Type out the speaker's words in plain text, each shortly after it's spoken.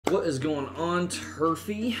What is going on,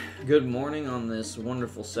 Turfy? Good morning on this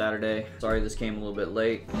wonderful Saturday. Sorry this came a little bit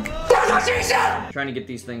late. Trying to get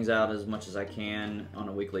these things out as much as I can on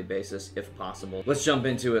a weekly basis, if possible. Let's jump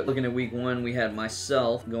into it. Looking at week one, we had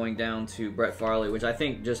myself going down to Brett Farley, which I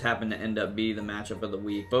think just happened to end up being the matchup of the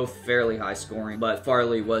week. Both fairly high scoring, but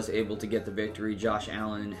Farley was able to get the victory. Josh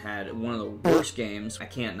Allen had one of the worst games. I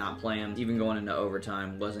can't not play him. Even going into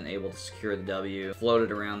overtime, wasn't able to secure the W.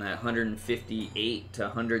 Floated around that 158 to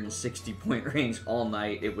 160 point range all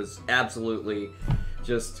night. It was absolutely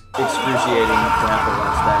just excruciating to have to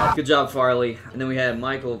watch that. Good job, Farley. And then we had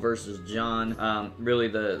Michael versus John. Really,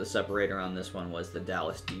 the separator on this one was the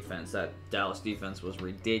Dallas defense. That Dallas defense was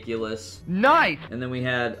ridiculous. Nice! And then we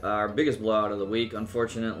had our biggest blowout of the week.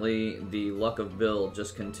 Unfortunately, the luck of Bill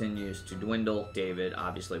just continues to dwindle. David,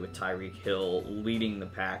 obviously, with Tyreek Hill leading the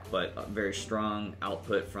pack, but a very strong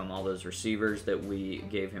output from all those receivers that we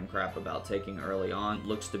gave him crap about taking early on.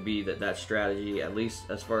 Looks to be that strategy, at least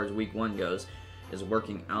as far as week one goes, is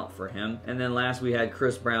working out for him. And then last we had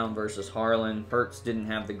Chris Brown versus Harlan. Hurts didn't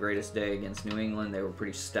have the greatest day against New England. They were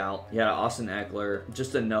pretty stout. You had Austin Eckler,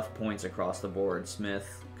 just enough points across the board.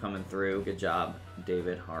 Smith coming through. Good job,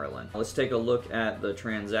 David Harlan. Let's take a look at the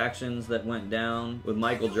transactions that went down, with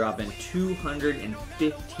Michael dropping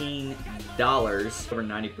 $215, over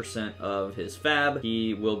 90% of his fab.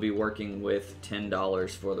 He will be working with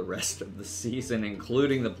 $10 for the rest of the season,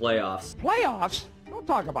 including the playoffs. Playoffs? Don't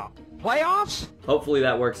talk about playoffs. Hopefully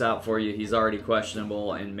that works out for you. He's already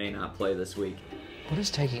questionable and may not play this week. What is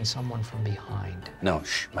taking someone from behind? No,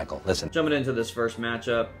 shh, Michael, listen. Jumping into this first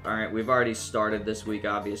matchup. All right, we've already started this week.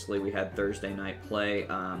 Obviously, we had Thursday night play.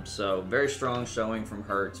 So very strong showing from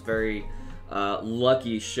Hurts. Very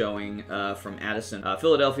lucky showing from Addison.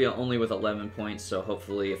 Philadelphia only with 11 points, so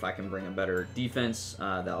hopefully if I can bring a better defense,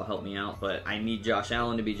 that'll help me out. But I need Josh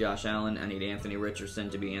Allen to be Josh Allen. I need Anthony Richardson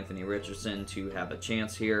to be Anthony Richardson to have a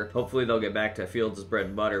chance here. Hopefully they'll get back to Fields' bread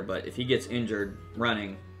and butter, but if he gets injured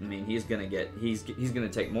running, I mean, he's gonna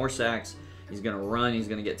take more sacks, he's gonna run, he's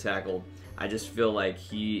gonna get tackled. I just feel like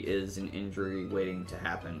he is an injury waiting to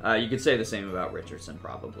happen. You could say the same about Richardson,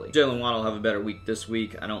 probably. Jalen Waddle will have a better week this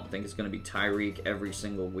week. I don't think it's going to be Tyreek every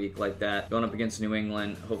single week like that. Going up against New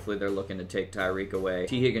England, hopefully they're looking to take Tyreek away.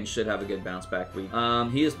 T. Higgins should have a good bounce back week.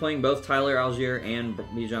 He is playing both Tyler Algier and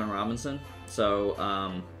Bijan Robinson,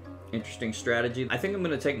 so interesting strategy. I think I'm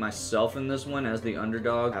going to take myself in this one as the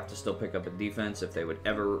underdog. Have to still pick up a defense if they would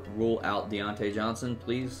ever rule out Deontay Johnson,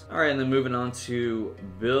 please. All right, and then moving on to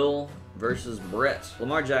Bill versus Brett.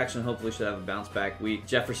 Lamar Jackson hopefully should have a bounce back week.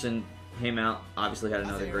 Jefferson came out, obviously had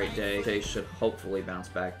another great day. Chase should hopefully bounce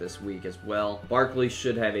back this week as well. Barkley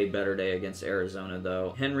should have a better day against Arizona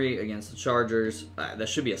though. Henry against the Chargers, that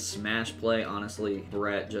should be a smash play, honestly.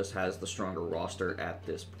 Brett just has the stronger roster at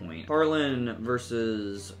this point. Harlan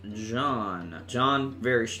versus John. John,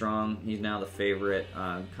 very strong. He's now the favorite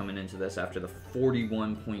coming into this after the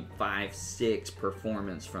 41.56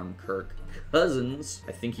 performance from Kirk Cousins.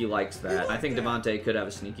 I think he likes that. I think Devontae could have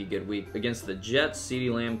a sneaky good week. Against the Jets,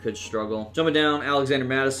 CeeDee Lamb could struggle. Jumping down, Alexander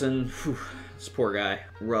Mattison. Whew, this poor guy.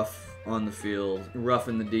 Rough on the field, rough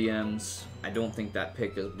in the DMs. I don't think that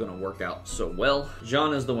pick is going to work out so well.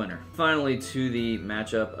 John is the winner. Finally, to the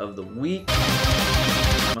matchup of the week.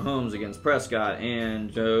 Mahomes against Prescott and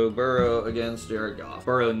Joe Burrow against Jared Goff.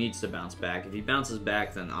 Burrow needs to bounce back. If he bounces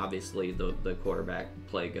back, then obviously the quarterback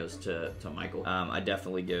play goes to Michael. I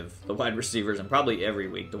definitely give the wide receivers, and probably every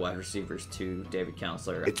week, the wide receivers to David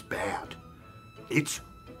Counselor. It's bad. It's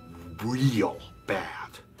real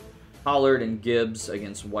bad. Pollard and Gibbs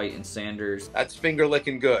against White and Sanders. That's finger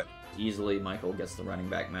licking good. Easily, Michael gets the running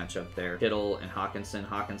back matchup there. Kittle and Hawkinson.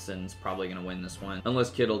 Hawkinson's probably going to win this one, unless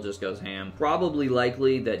Kittle just goes ham. Probably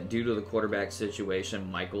likely that due to the quarterback situation,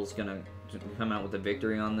 Michael's going to come out with a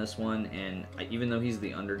victory on this one, and even though he's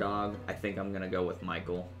the underdog, I think I'm going to go with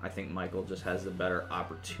Michael. I think Michael just has the better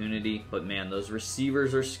opportunity, but man, those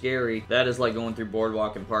receivers are scary. That is like going through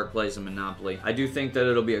Boardwalk and Park Place and Monopoly. I do think that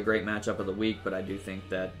it'll be a great matchup of the week, but I do think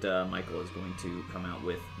that Michael is going to come out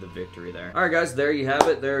with the victory there. All right, guys, there you have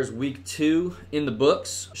it. There's week 2 in the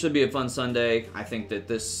books. Should be a fun Sunday. I think that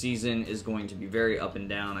this season is going to be very up and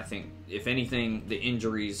down. I think, if anything, the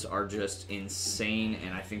injuries are just insane,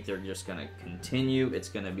 and I think they're just going to continue. It's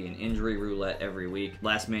going to be an injury roulette every week.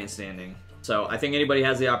 Last man standing. So I think anybody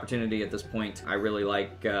has the opportunity at this point. I really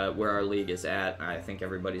like where our league is at. I think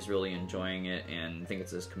everybody's really enjoying it, and I think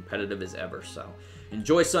it's as competitive as ever. So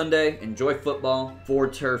enjoy Sunday. Enjoy football. For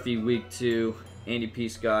Turfy Week 2, Andy P.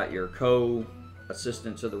 Scott, your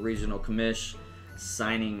co-assistant to the regional commish,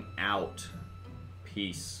 signing out.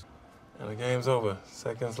 Peace. And the game's over.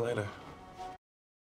 Seconds later.